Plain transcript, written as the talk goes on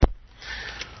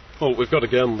Well, we've got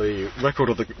again the record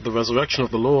of the resurrection of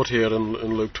the Lord here in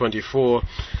Luke 24,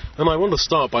 and I want to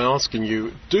start by asking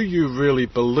you, do you really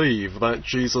believe that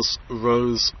Jesus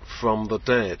rose from the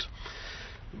dead?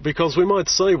 Because we might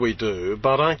say we do,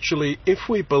 but actually, if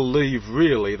we believe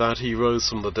really that he rose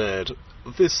from the dead,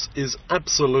 this is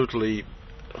absolutely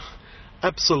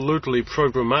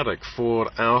programmatic for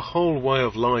our whole way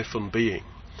of life and being.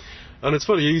 And it's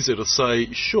very easy to say,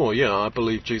 sure, yeah, I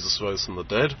believe Jesus rose from the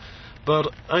dead,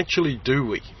 but actually do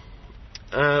we?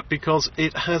 Because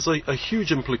it has a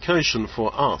huge implication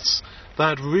for us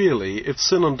that really, if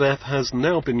sin and death has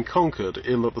now been conquered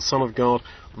in that the Son of God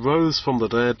rose from the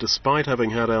dead despite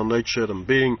having had our nature and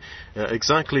being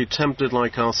exactly tempted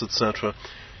like us, etc.,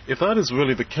 if that is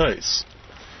really the case,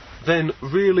 then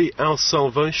really our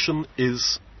salvation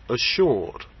is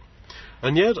assured.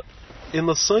 And yet, in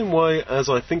the same way as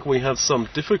I think we have some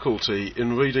difficulty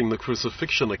in reading the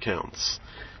crucifixion accounts,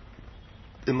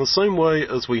 in the same way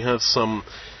as we have some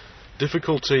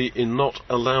difficulty in not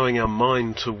allowing our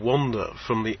mind to wander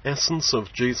from the essence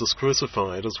of Jesus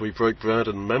crucified as we break bread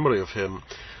in memory of him,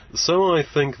 so I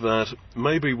think that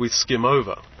maybe we skim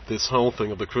over this whole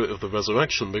thing of the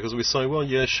resurrection because we say, well,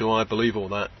 yeah, sure, I believe all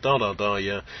that,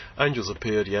 yeah, angels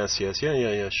appeared, yes,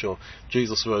 yeah, sure,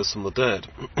 Jesus rose from the dead.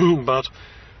 But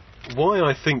why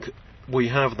I think we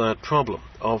have that problem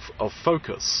of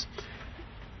focus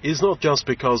is not just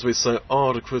because we say,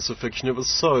 oh, the crucifixion, it was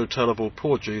so terrible,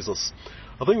 poor Jesus.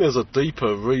 I think there's a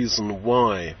deeper reason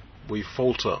why we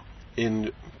falter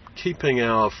in keeping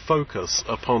our focus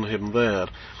upon him there.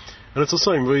 And it's the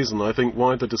same reason, I think,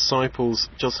 why the disciples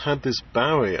just had this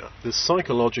barrier, this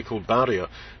psychological barrier,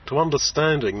 to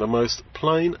understanding the most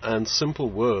plain and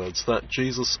simple words that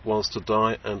Jesus was to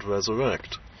die and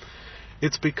resurrect.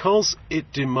 It's because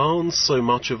it demands so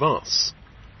much of us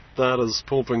that, as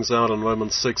Paul brings out in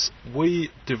Romans 6, we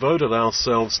devoted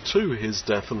ourselves to his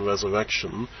death and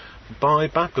resurrection by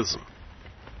baptism.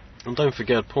 And don't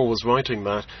forget, Paul was writing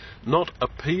that not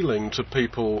appealing to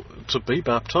people to be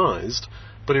baptized,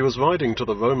 but he was writing to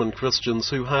the Roman Christians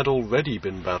who had already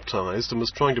been baptized and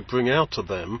was trying to bring out to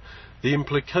them the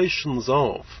implications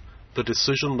of the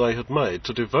decision they had made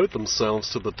to devote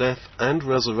themselves to the death and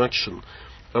resurrection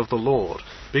of the Lord,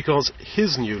 because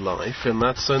his new life, in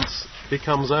that sense,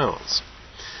 becomes ours.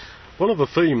 One of the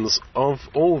themes of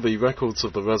all the records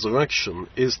of the resurrection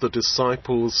is the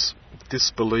disciples'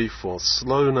 disbelief or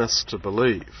slowness to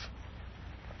believe.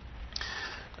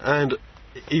 And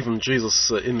even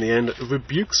Jesus, in the end,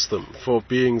 rebukes them for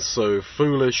being so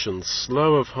foolish and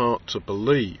slow of heart to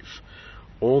believe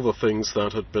all the things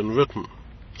that had been written.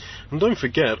 And don't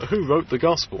forget, who wrote the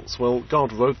Gospels? Well,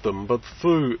 God wrote them, but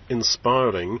through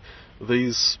inspiring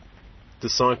these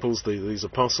disciples, these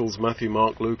apostles, Matthew,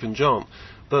 Mark, Luke and John,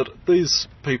 that these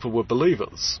people were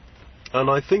believers. And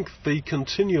I think the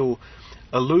continual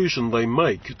allusion they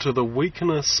make to the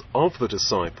weakness of the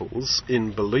disciples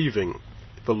in believing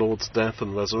the Lord's death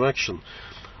and resurrection,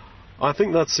 I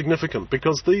think that's significant,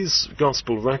 because these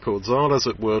gospel records are, as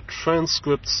it were,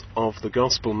 transcripts of the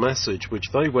gospel message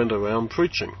which they went around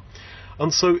preaching.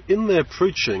 And so in their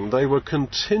preaching, they were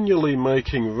continually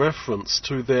making reference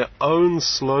to their own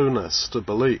slowness to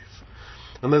believe.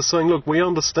 And they're saying, look, we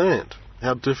understand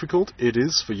how difficult it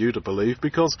is for you to believe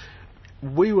because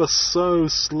we were so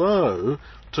slow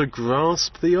to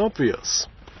grasp the obvious.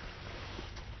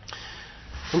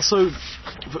 And so,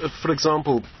 for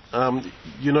example,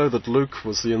 you know that Luke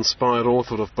was the inspired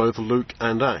author of both Luke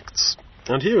and Acts.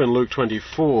 And here in Luke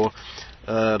 24,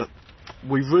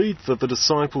 we read that the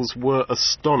disciples were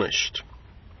astonished,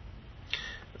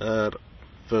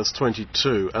 verse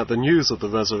 22, at the news of the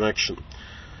resurrection.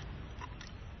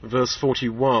 Verse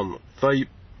 41, they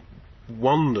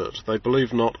wondered, they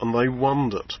believed not, and they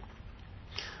wondered.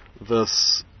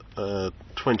 Verse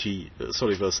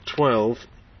 12,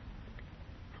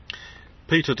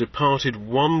 Peter departed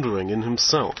wondering in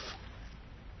himself.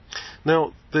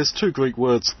 Now, there's two Greek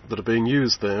words that are being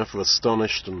used there for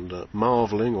astonished and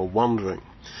marvelling or wondering.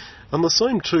 And the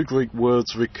same two Greek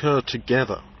words recur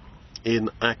together in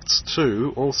Acts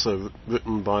 2, also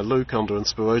written by Luke under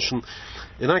inspiration,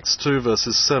 in Acts 2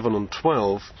 verses 7 and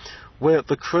 12, where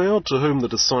the crowd to whom the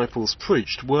disciples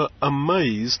preached were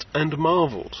amazed and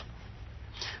marvelled.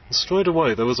 And straight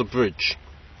away there was a bridge.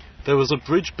 There was a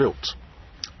bridge built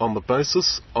on the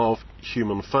basis of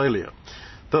human failure,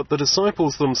 that the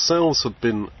disciples themselves had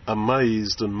been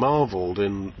amazed and marvelled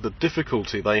in the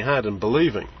difficulty they had in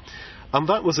believing. And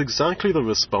that was exactly the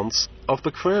response of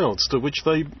the crowds to which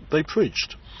they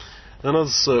preached. And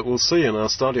as we'll see in our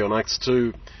study on Acts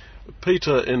 2,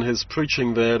 Peter, in his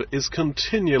preaching there, is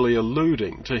continually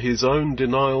alluding to his own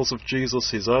denials of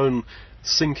Jesus, his own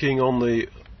sinking on the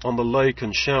lake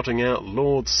and shouting out,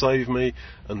 "Lord, save me,"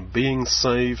 and being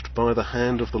saved by the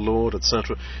hand of the Lord,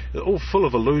 etc. All full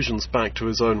of allusions back to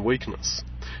his own weakness.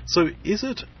 So is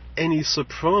it any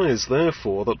surprise,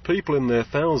 therefore, that people in their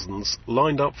thousands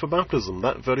lined up for baptism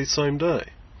that very same day?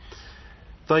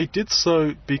 They did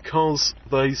so because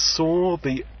they saw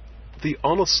the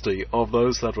honesty of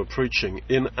those that were preaching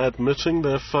in admitting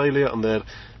their failure and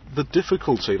the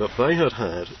difficulty that they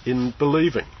had in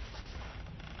believing.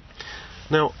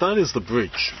 Now, that is the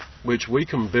bridge which we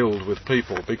can build with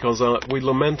people, because we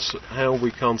lament how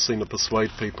we can't seem to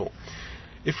persuade people.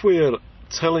 If we're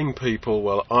telling people,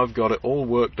 well, I've got it all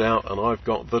worked out and I've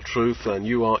got the truth and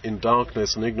you are in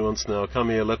darkness and ignorance, now come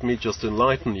here, let me just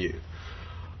enlighten you.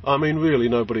 I mean, really,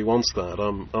 nobody wants that,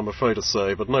 I'm afraid to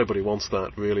say, but nobody wants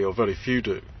that, really, or very few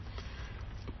do.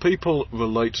 People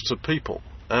relate to people,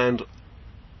 and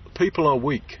people are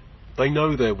weak. They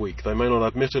know they're weak. They may not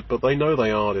admit it, but they know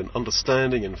they are in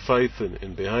understanding, in faith,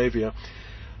 in behaviour.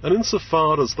 And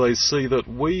insofar as they see that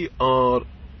we are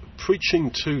preaching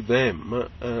to them,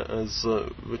 as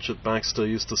Richard Baxter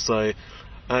used to say,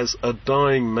 as a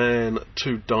dying man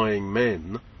to dying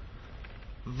men,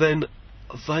 then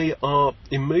they are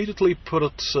immediately put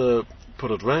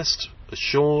at rest,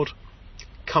 assured,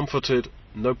 comforted,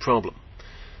 no problem.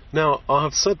 Now, I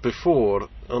have said before,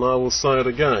 and I will say it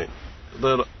again,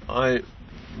 that I've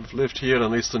lived here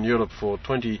in Eastern Europe for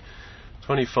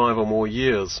 25 or more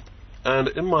years, and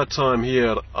in my time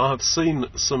here I have seen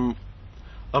some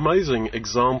amazing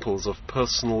examples of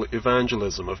personal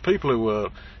evangelism, of people who were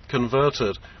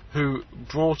converted, who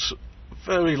brought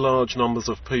very large numbers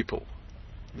of people,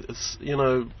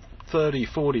 30,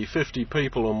 40, 50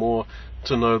 people or more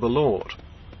to know the Lord.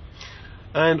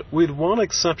 And with one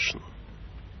exception,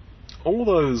 all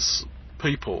those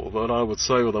people that I would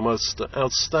say were the most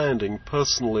outstanding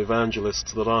personal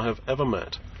evangelists that I have ever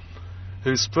met,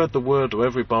 who spread the word to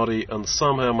everybody and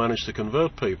somehow managed to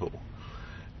convert people,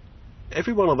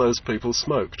 every one of those people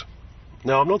smoked.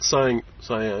 Now, I'm not saying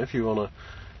if you want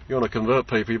to convert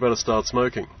people, you better start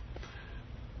smoking.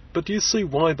 But do you see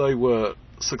why they were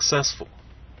successful?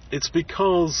 It's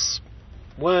because,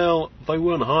 well, they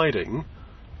weren't hiding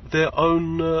their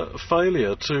own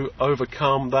failure to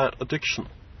overcome that addiction.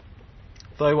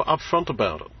 They were upfront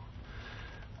about it.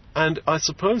 And I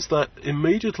suppose that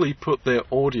immediately put their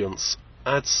audience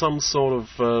at some sort of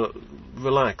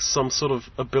some sort of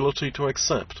ability to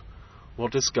accept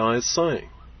what this guy is saying.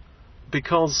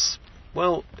 Because,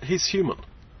 well, he's human.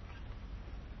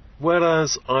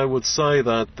 Whereas I would say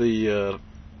that the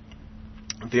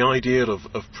idea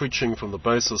of preaching from the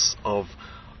basis of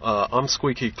I'm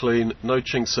squeaky clean, no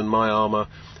chinks in my armour,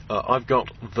 I've got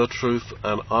the truth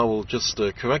and I will just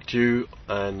correct you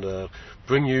and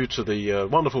bring you to the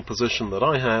wonderful position that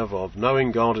I have of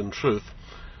knowing God in truth,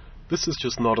 this is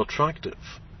just not attractive,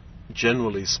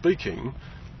 generally speaking,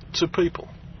 to people.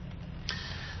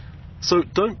 So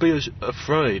don't be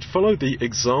afraid. Follow the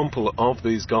example of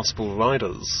these gospel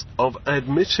writers of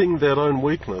admitting their own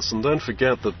weakness. And don't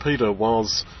forget that Peter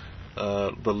was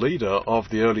the leader of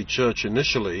the early church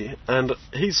initially, and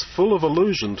he's full of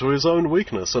allusion to his own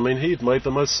weakness. I mean, he'd made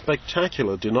the most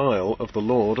spectacular denial of the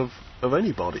Lord of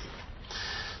anybody.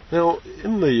 Now,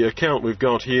 in the account we've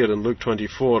got here in Luke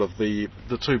 24 of the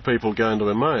two people going to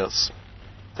Emmaus,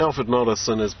 Alfred Norris,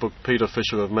 in his book Peter,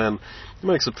 Fisher of Men,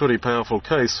 makes a pretty powerful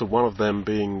case for one of them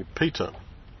being Peter.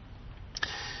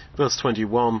 Verse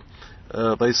 21,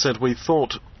 they said, "We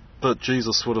thought that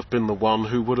Jesus would have been the one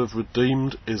who would have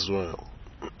redeemed Israel."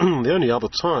 The only other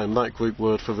time that Greek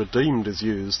word for redeemed is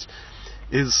used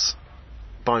is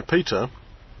by Peter,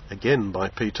 again by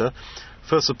Peter,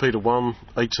 1 Peter 1,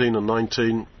 18 and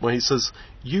 19, where he says,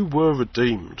 "You were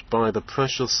redeemed by the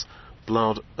precious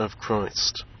blood of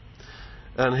Christ."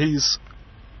 And he's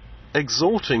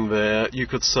exhorting there, you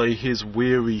could say, his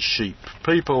weary sheep,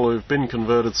 people who've been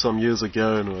converted some years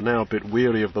ago and are now a bit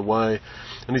weary of the way.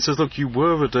 And he says, look, you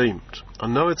were redeemed. I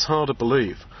know it's hard to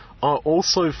believe. I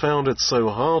also found it so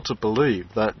hard to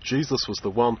believe that Jesus was the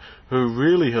one who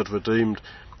really had redeemed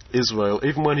Israel.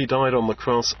 Even when he died on the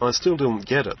cross, I still didn't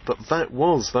get it. But that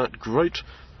was that great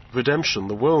redemption,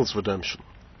 the world's redemption.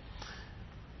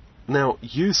 Now,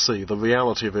 you see the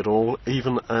reality of it all,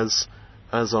 even as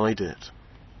I did.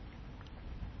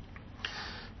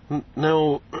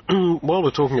 Now, while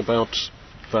we're talking about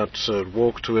that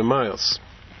walk to Emmaus,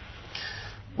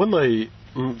 when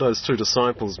those two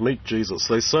disciples meet Jesus,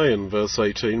 they say in verse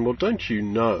 18, well, don't you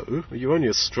know, you're only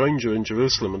a stranger in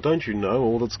Jerusalem, and don't you know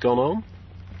all that's gone on?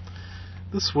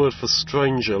 This word for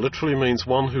stranger literally means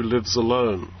one who lives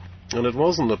alone. And it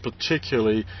wasn't a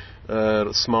particularly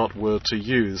smart word to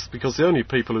use, because the only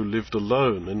people who lived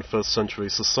alone in first century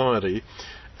society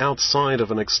outside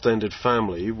of an extended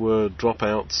family were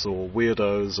dropouts or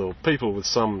weirdos or people with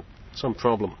some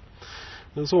problem.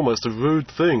 It was almost a rude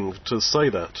thing to say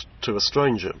that to a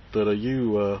stranger. But are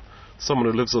you someone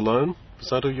who lives alone? Is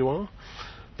that who you are?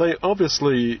 They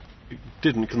obviously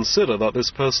didn't consider that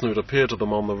this person who'd appeared to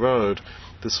them on the road,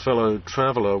 this fellow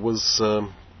traveller, was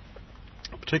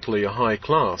particularly a high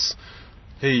class.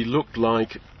 He looked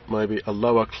like maybe a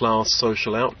lower class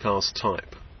social outcast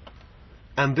type.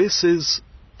 And this is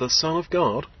the Son of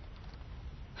God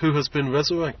who has been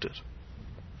resurrected.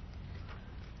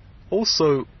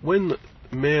 Also, when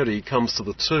Mary comes to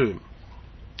the tomb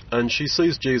and she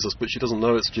sees Jesus, but she doesn't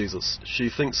know it's Jesus, she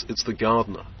thinks it's the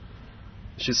gardener.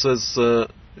 She says,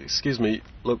 excuse me,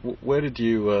 look, where did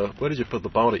you put the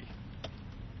body?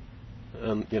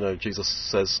 And, Jesus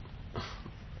says,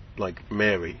 like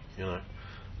Mary,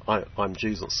 I'm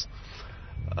Jesus.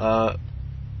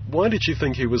 Why did she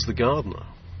think he was the gardener?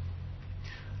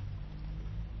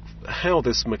 How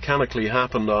this mechanically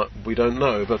happened, we don't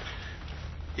know, but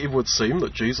it would seem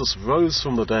that Jesus rose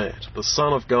from the dead, the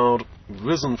Son of God,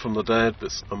 risen from the dead,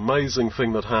 this amazing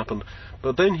thing that happened,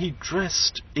 but then he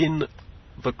dressed in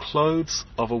the clothes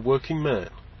of a working man.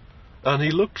 And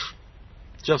he looked,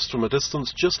 just from a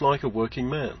distance, just like a working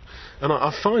man. And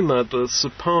I find that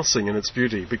surpassing in its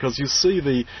beauty, because you see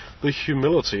the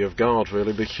humility of God,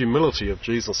 really, the humility of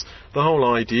Jesus. The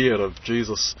whole idea of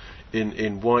Jesus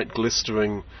in white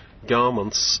glistering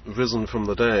garments, risen from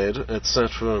the dead,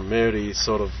 etc., and Mary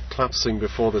sort of collapsing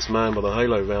before this man with a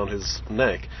halo around his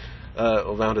neck,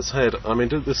 around his head. I mean,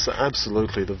 this is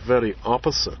absolutely the very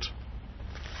opposite.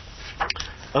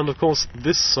 And of course,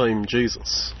 this same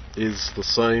Jesus is the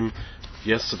same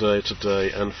yesterday,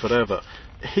 today, and forever.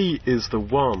 He is the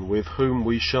one with whom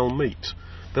we shall meet.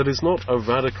 There is not a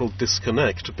radical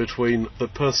disconnect between the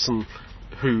person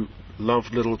who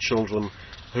loved little children,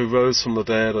 who rose from the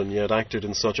dead and yet acted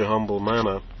in such a humble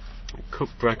manner,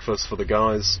 cooked breakfast for the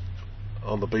guys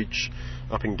on the beach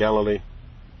up in Galilee.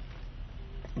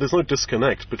 There's no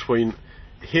disconnect between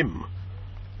him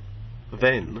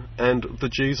then and the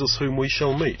Jesus whom we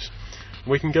shall meet.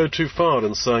 We can go too far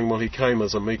in saying, well, he came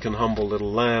as a meek and humble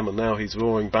little lamb and now he's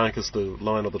roaring back as the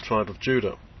Lion of the tribe of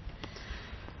Judah.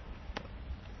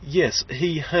 Yes,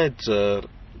 he had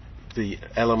the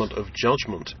element of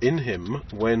judgment in him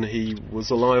when he was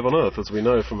alive on earth, as we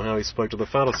know from how he spoke to the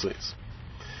Pharisees.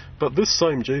 But this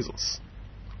same Jesus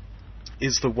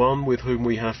is the one with whom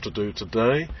we have to do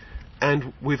today,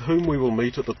 and with whom we will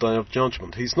meet at the day of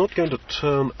judgment. He's not going to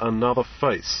turn another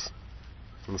face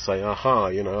and say, aha,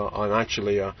 I'm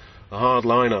actually a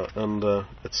hardliner, and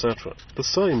etc. The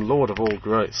same Lord of all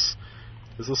grace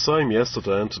is the same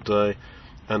yesterday and today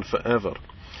and forever.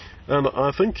 And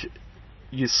I think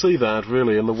you see that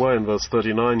really in the way in verse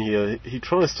 39 here. He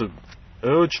tries to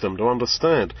urge them to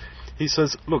understand. He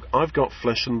says, look, I've got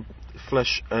flesh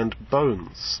and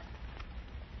bones.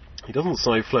 He doesn't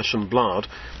say flesh and blood,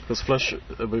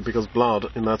 because blood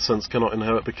in that sense cannot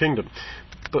inherit the kingdom.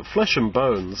 But flesh and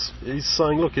bones, he's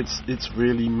saying, look, it's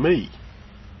really me.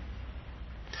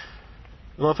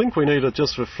 And I think we need to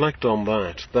just reflect on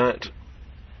that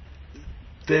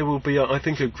there will be, I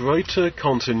think, a greater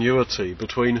continuity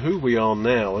between who we are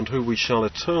now and who we shall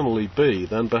eternally be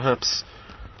than perhaps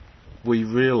we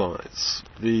realize.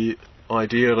 The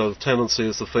idea or the tendency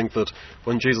is to think that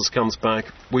when Jesus comes back,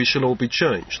 we shall all be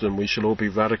changed and we shall all be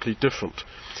radically different.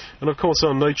 And of course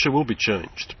our nature will be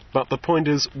changed. But the point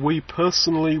is, we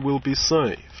personally will be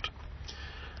saved.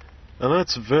 And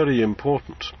that's very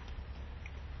important.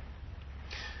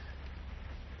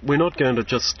 We're not going to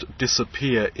just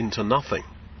disappear into nothing,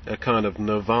 a kind of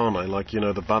nirvana, like,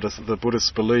 the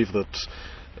Buddhists believe that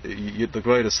the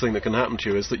greatest thing that can happen to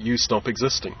you is that you stop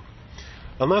existing.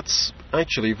 And that's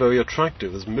actually very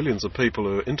attractive. There's millions of people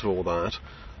who are into all that.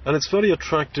 And it's very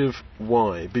attractive.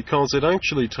 Why? Because it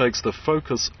actually takes the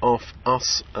focus off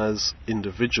us as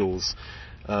individuals,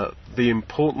 the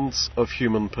importance of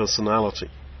human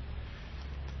personality.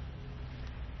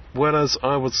 Whereas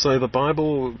I would say the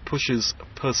Bible pushes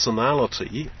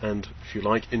personality and, if you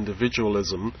like,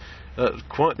 individualism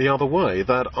quite the other way,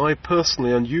 that I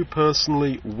personally and you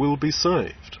personally will be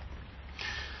saved.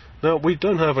 Now, we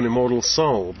don't have an immortal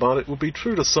soul, but it would be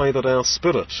true to say that our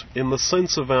spirit, in the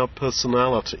sense of our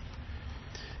personality,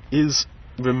 is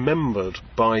remembered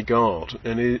by God,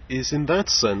 and it is in that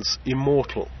sense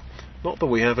immortal. Not that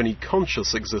we have any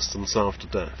conscious existence after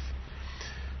death.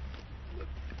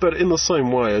 But in the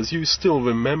same way as you still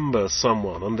remember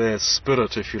someone and their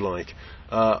spirit, if you like,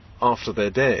 after they're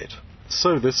dead.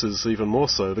 So this is even more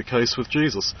so the case with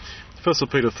Jesus. 1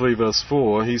 Peter 3 verse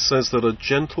 4, he says that a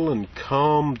gentle and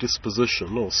calm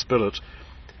disposition or spirit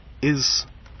is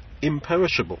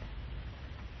imperishable.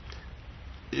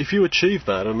 If you achieve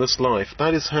that in this life,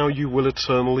 that is how you will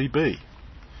eternally be.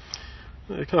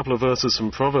 A couple of verses from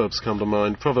Proverbs come to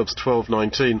mind. Proverbs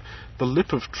 12:19, the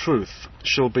lip of truth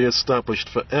shall be established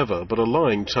forever, but a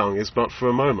lying tongue is but for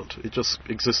a moment. It just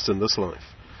exists in this life.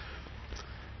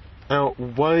 Our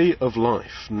way of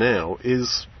life now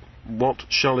is what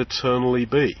shall eternally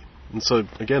be. And so,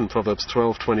 again, Proverbs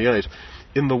 12:28,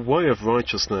 in the way of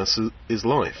righteousness is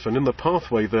life, and in the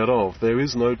pathway thereof there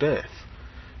is no death.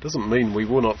 Doesn't mean we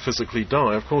will not physically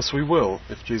die. Of course we will,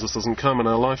 if Jesus doesn't come in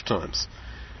our lifetimes.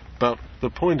 But the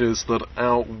point is that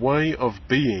our way of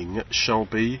being shall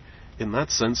be, in that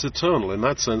sense, eternal. In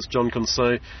that sense, John can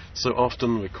say, so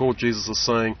often record Jesus as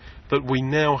saying, that we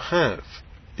now have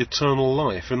eternal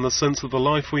life, in the sense that the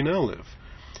life we now live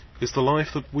is the life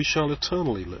that we shall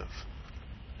eternally live.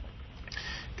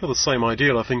 Got the same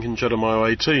idea, I think, in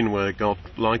Jeremiah 18, where God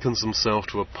likens himself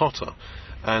to a potter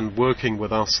and working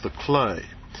with us the clay.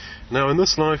 Now, in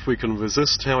this life we can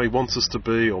resist how he wants us to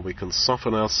be, or we can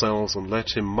soften ourselves and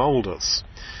let him mould us.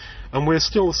 And we're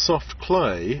still soft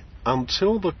clay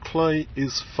until the clay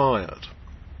is fired.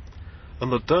 And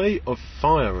the day of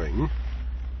firing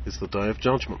is the day of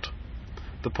judgment.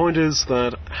 The point is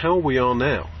that how we are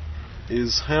now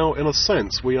is how, in a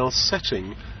sense, we are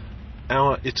setting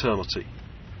our eternity.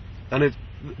 And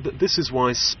this is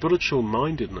why spiritual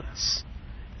mindedness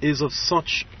is of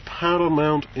such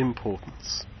paramount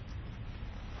importance.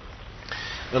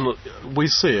 And we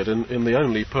see it in the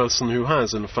only person who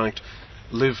has, in fact,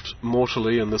 lived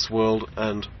mortally in this world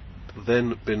and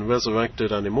then been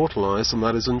resurrected and immortalized, and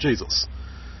that is in Jesus.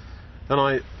 And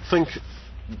I think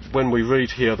when we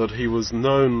read here that he was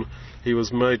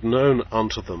made known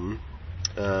unto them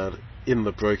in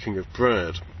the breaking of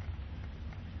bread.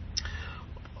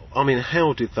 I mean,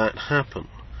 how did that happen?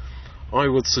 I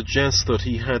would suggest that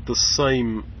he had the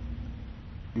same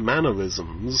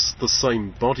mannerisms, the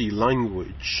same body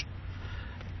language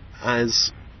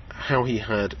as how he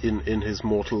had in his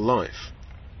mortal life.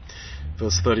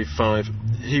 Verse 35,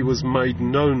 he was made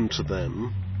known to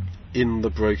them in the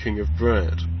breaking of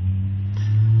bread.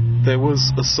 There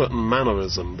was a certain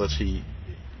mannerisms that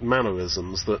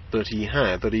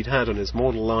he'd had in his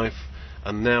mortal life,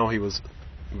 and now he was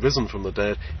risen from the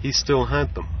dead, he still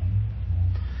had them.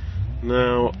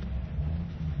 Now,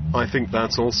 I think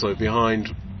that's also behind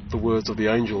the words of the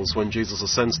angels when Jesus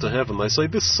ascends to heaven. They say,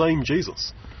 this same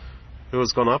Jesus who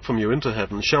has gone up from you into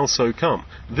heaven shall so come.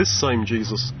 This same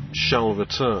Jesus shall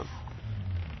return.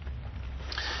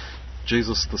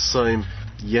 Jesus the same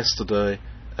yesterday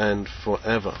and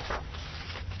forever.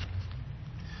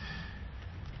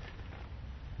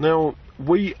 Now,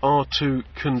 we are to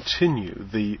continue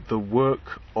the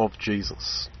work of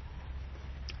Jesus.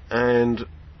 And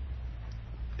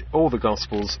all the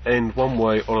Gospels end one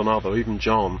way or another, even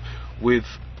John, with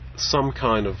some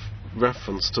kind of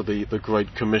reference to the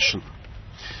Great Commission.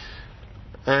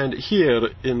 And here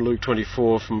in Luke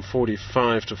 24 from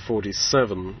 45 to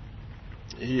 47,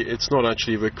 it's not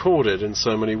actually recorded in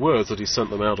so many words that he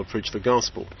sent them out to preach the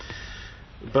Gospel.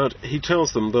 But he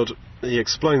tells them that, he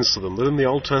explains to them that in the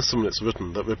Old Testament it's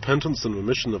written that repentance and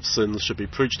remission of sins should be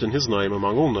preached in his name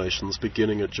among all nations,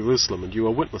 beginning at Jerusalem, and you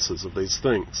are witnesses of these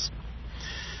things.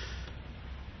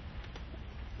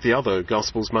 The other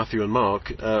Gospels, Matthew and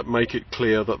Mark, make it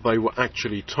clear that they were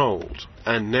actually told,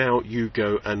 and now you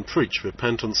go and preach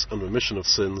repentance and remission of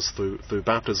sins through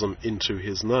baptism into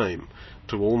his name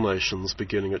to all nations,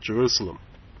 beginning at Jerusalem.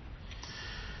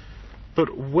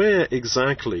 But where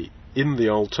exactly in the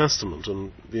Old Testament,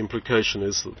 and the implication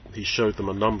is that he showed them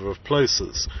a number of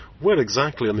places, where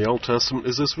exactly in the Old Testament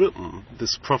is this written,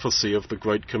 this prophecy of the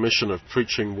Great Commission of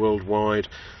preaching worldwide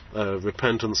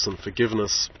repentance and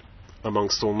forgiveness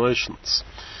amongst all nations?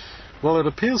 Well, it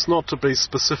appears not to be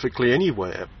specifically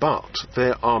anywhere, but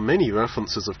there are many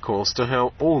references, of course, to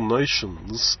how all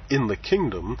nations in the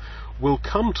kingdom will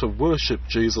come to worship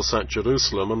Jesus at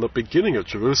Jerusalem, and the beginning at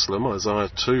Jerusalem,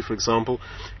 Isaiah 2, for example,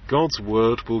 God's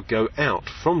word will go out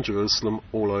from Jerusalem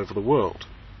all over the world.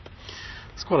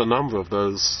 There's quite a number of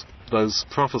those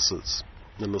prophecies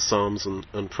in the Psalms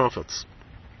and prophets.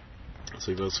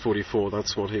 See verse 44,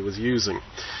 that's what he was using.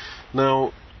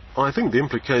 Now, I think the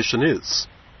implication is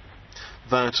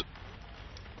that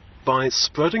by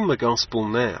spreading the gospel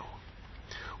now,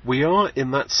 we are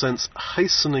in that sense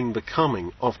hastening the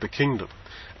coming of the kingdom.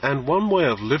 And one way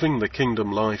of living the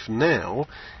kingdom life now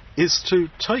is to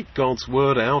take God's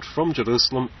word out from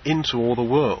Jerusalem into all the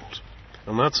world.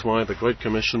 And that's why the Great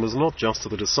Commission was not just to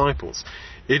the disciples.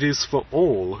 It is for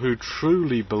all who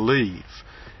truly believe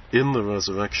in the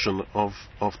resurrection of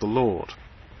the Lord.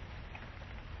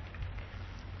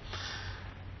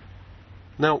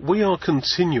 Now, we are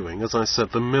continuing, as I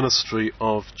said, the ministry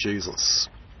of Jesus.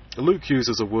 Luke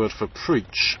uses a word for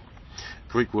preach,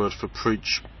 Greek word for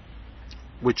preach,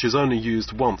 which is only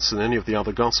used once in any of the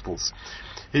other Gospels.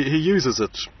 He uses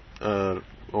it,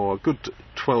 or a good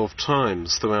 12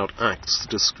 times throughout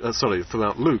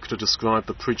throughout Luke to describe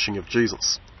the preaching of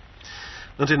Jesus.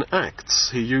 And in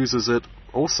Acts, he uses it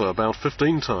also about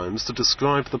 15 times to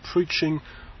describe the preaching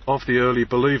of the early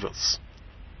believers.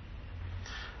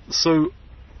 So,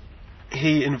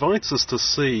 he invites us to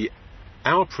see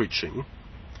our preaching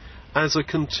as a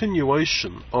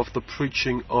continuation of the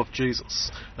preaching of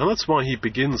Jesus. And that's why he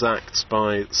begins Acts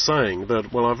by saying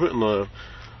that, well, I've written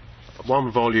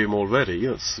one volume already,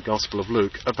 that's the Gospel of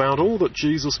Luke, about all that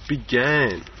Jesus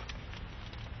began.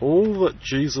 All that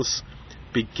Jesus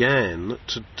began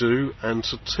to do and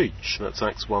to teach. That's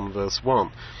Acts 1 verse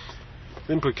 1.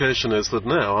 The implication is that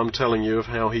now I'm telling you of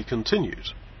how he continued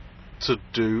to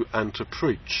do and to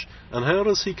preach. And how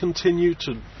does he continue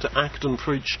to act and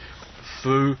preach?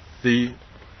 Through the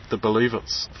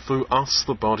believers, through us,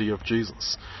 the body of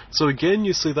Jesus. So again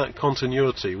you see that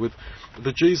continuity with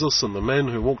the Jesus and the men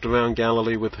who walked around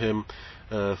Galilee with him,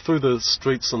 through the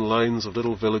streets and lanes of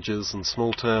little villages and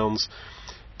small towns,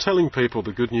 telling people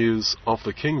the good news of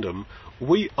the kingdom.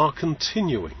 We are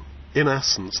continuing, in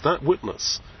essence, that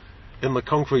witness in the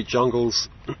concrete jungles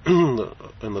in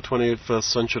the 21st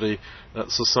century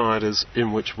societies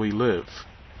in which we live.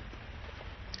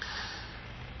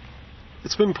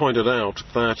 It's been pointed out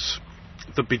that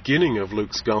the beginning of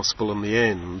Luke's Gospel and the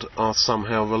end are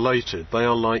somehow related. They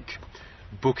are like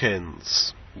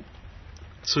bookends,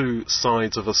 two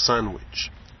sides of a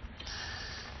sandwich.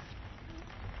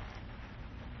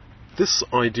 This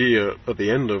idea at the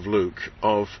end of Luke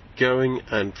of going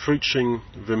and preaching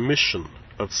remission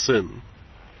of sin,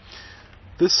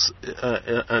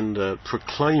 and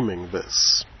proclaiming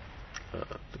this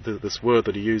word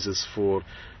that he uses for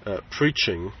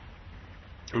preaching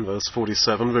in verse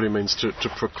 47 really means to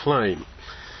proclaim.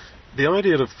 The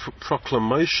idea of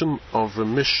proclamation of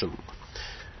remission.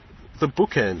 The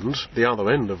bookend, the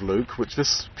other end of Luke, which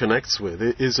this connects with,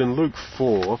 is in Luke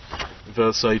 4,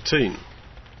 verse 18,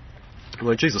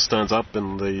 where Jesus stands up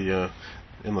in the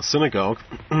synagogue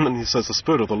and he says, "The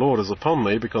Spirit of the Lord is upon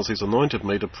me, because he's anointed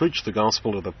me to preach the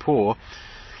gospel to the poor,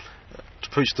 to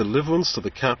preach deliverance to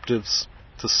the captives,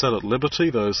 to set at liberty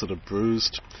those that are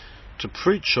bruised, to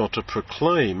preach or to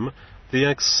proclaim the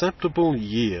acceptable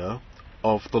year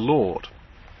of the Lord."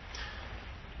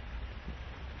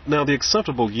 Now, the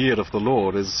acceptable year of the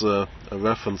Lord is a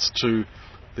reference to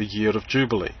the year of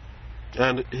Jubilee.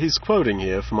 And he's quoting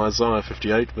here from Isaiah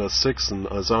 58 verse 6 and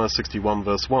Isaiah 61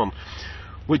 verse 1,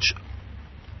 which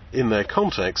in their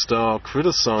context are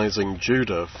criticizing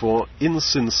Judah for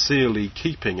insincerely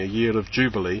keeping a year of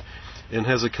Jubilee in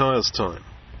Hezekiah's time.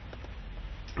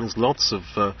 There's lots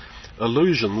of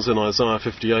allusions in Isaiah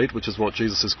 58, which is what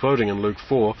Jesus is quoting in Luke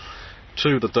 4,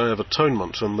 to the Day of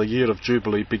Atonement, and the year of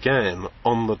Jubilee began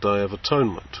on the Day of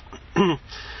Atonement.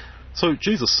 So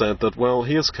Jesus said that, well,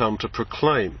 he has come to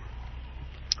proclaim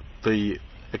the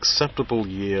acceptable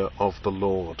year of the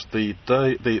Lord, the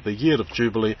year of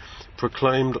Jubilee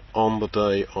proclaimed on the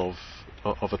Day of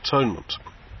Atonement,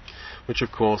 which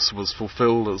of course was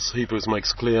fulfilled, as Hebrews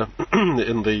makes clear,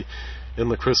 in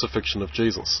the crucifixion of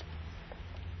Jesus.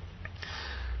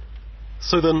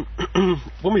 So then,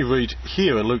 when we read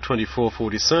here in Luke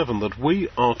 24:47 that we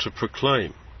are to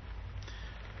proclaim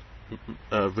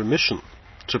remission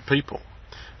to people,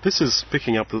 this is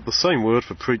picking up the same word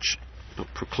for preach,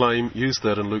 proclaim, used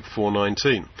there in Luke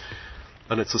 4:19.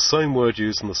 And it's the same word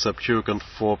used in the Septuagint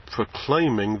for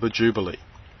proclaiming the Jubilee.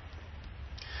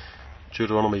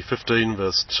 Deuteronomy 15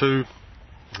 verse 2,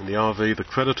 in the RV, "The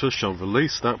creditor shall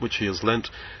release that which he has lent,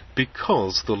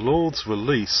 because the Lord's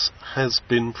release has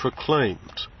been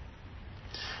proclaimed."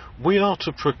 We are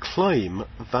to proclaim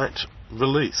that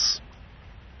release.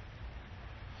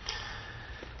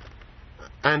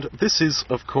 And this is,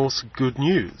 of course, good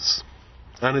news.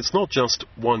 And it's not just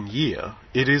 1 year,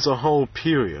 it is a whole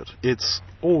period. It's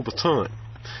all the time.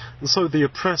 And so the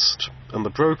oppressed and the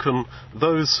broken,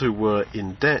 those who were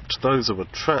in debt, those who were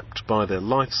trapped by their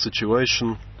life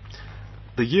situation,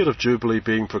 the year of Jubilee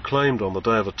being proclaimed on the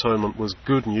Day of Atonement was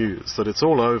good news, that it's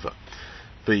all over.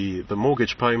 The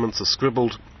mortgage payments are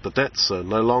scribbled, the debts are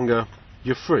no longer,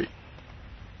 you're free.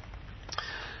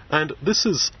 And this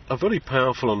is a very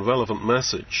powerful and relevant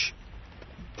message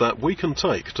that we can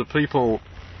take to people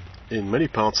in many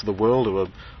parts of the world who are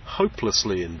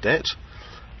hopelessly in debt,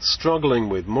 struggling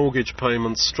with mortgage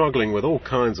payments, struggling with all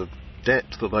kinds of debt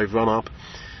that they've run up,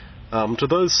 to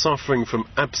those suffering from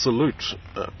absolute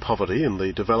poverty in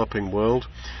the developing world,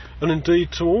 and indeed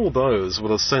to all those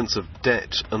with a sense of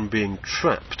debt and being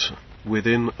trapped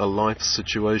within a life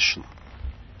situation.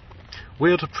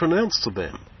 We are to pronounce to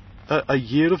them a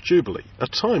year of Jubilee, a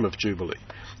time of Jubilee,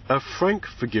 a frank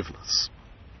forgiveness.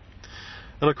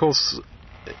 And of course,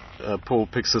 Paul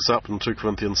picks this up in 2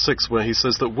 Corinthians 6, where he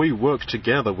says that we work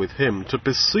together with him to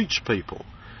beseech people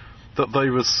that they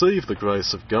receive the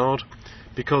grace of God,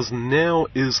 because now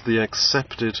is the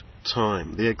accepted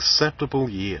time, the acceptable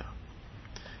year.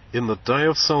 In the day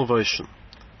of salvation,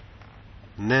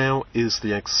 now is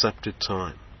the accepted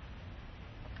time.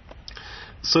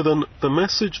 So then, the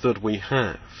message that we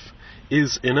have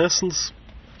is, in essence,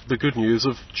 the good news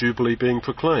of Jubilee being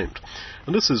proclaimed.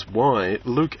 And this is why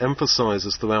Luke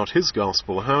emphasizes throughout his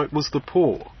gospel how it was the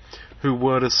poor who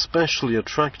were especially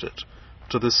attracted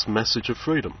to this message of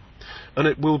freedom. And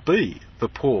it will be the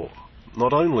poor,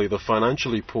 not only the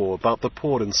financially poor, but the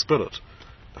poor in spirit,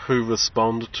 who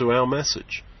respond to our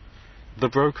message. The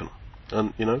broken.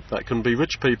 And, that can be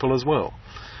rich people as well.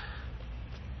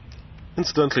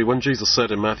 Incidentally, when Jesus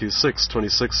said in Matthew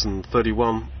 6:26 and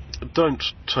 31, don't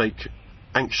take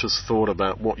anxious thought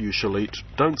about what you shall eat,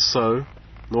 don't sow,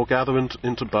 nor gather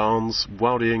into barns,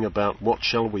 worrying about what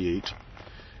shall we eat.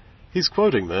 He's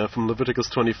quoting there from Leviticus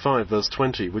 25, verse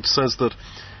 20, which says that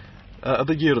at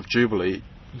the year of Jubilee,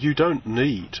 you don't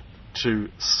need to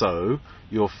sow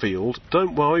your field.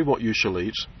 Don't worry what you shall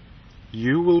eat.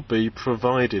 You will be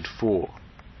provided for.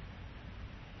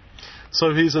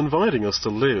 So he's inviting us to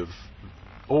live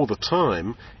all the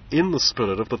time in the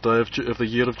spirit of the day of the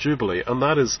year of Jubilee. And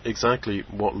that is exactly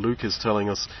what Luke is telling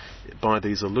us by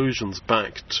these allusions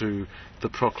back to the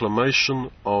proclamation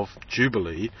of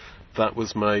Jubilee that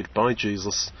was made by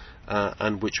Jesus,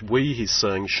 and which we, he's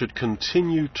saying, should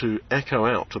continue to echo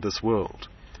out to this world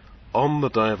on the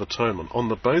Day of Atonement, on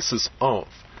the basis of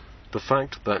the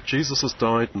fact that Jesus has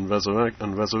died and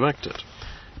resurrected.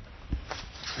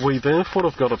 We therefore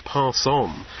have got to pass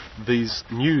on this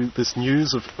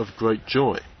news of great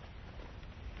joy.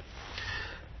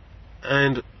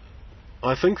 And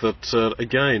I think that,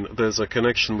 again, there's a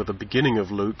connection with the beginning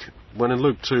of Luke, when in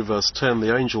Luke 2, verse 10,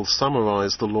 the angels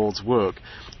summarize the Lord's work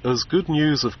as good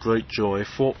news of great joy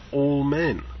for all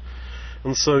men.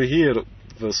 And so here, at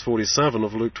verse 47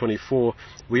 of Luke 24,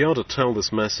 we are to tell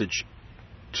this message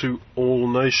to all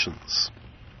nations.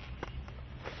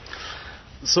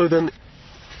 So then,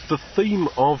 the theme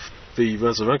of the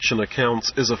resurrection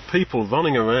accounts is of people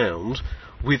running around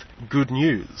with good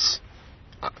news.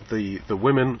 The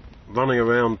women running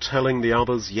around telling the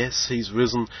others, yes, he's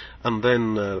risen, and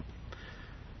then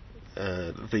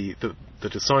the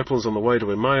disciples on the way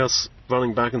to Emmaus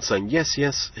running back and saying, yes,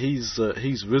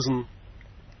 he's risen.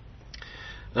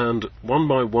 And one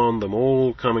by one, them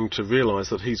all coming to realize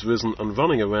that he's risen and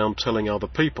running around telling other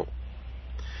people.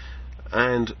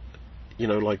 And,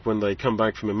 like when they come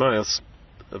back from Emmaus,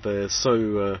 they're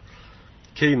so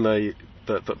keen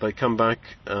that they come back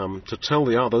to tell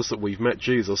the others that we've met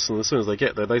Jesus, and as soon as they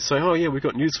get there, they say, oh yeah, we've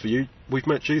got news for you, we've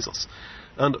met Jesus.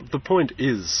 And the point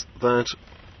is that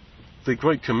the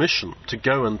Great Commission to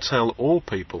go and tell all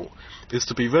people is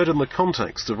to be read in the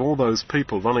context of all those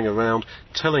people running around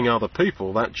telling other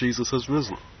people that Jesus has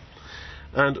risen.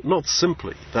 And not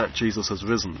simply that Jesus has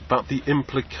risen, but the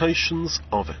implications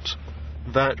of it.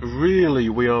 That really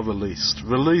we are released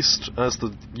as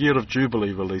the year of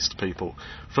Jubilee released people,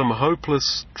 from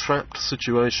hopeless, trapped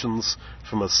situations,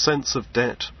 from a sense of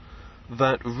debt,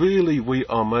 that really we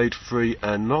are made free,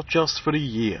 and not just for a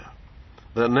year.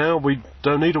 That now we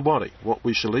don't need to worry what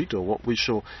we shall eat or what we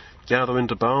shall gather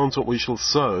into barns, what we shall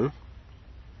sow,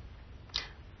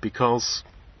 because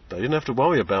they didn't have to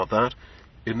worry about that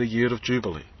in the year of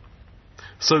Jubilee.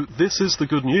 So this is the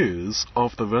good news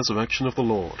of the resurrection of the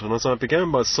Lord. And as I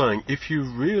began by saying, if you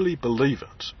really believe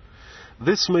it,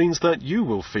 this means that you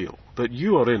will feel that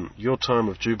you are in your time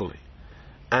of Jubilee.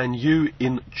 And you,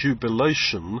 in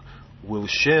jubilation, will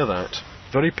share that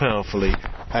very powerfully,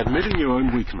 admitting your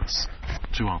own weakness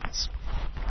to others.